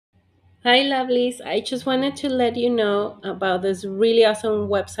Hi, lovelies. I just wanted to let you know about this really awesome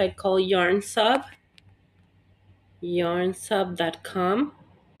website called yarnsub.com.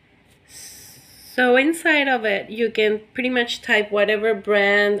 So inside of it, you can pretty much type whatever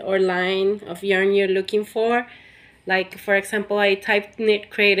brand or line of yarn you're looking for. Like, for example, I typed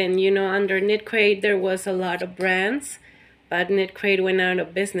Knit Crate, and under Knit Crate there was a lot of brands, but Knit Crate went out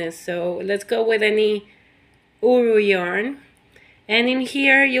of business. So let's go with any Uru yarn. And in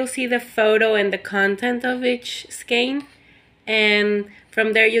here, you'll see the photo and the content of each skein. And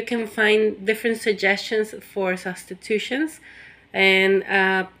from there, you can find different suggestions for substitutions and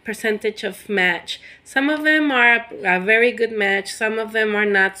a percentage of match. Some of them are a very good match, some of them are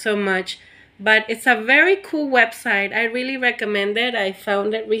not so much. But it's a very cool website. I really recommend it. I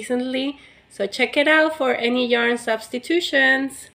found it recently. So check it out for any yarn substitutions.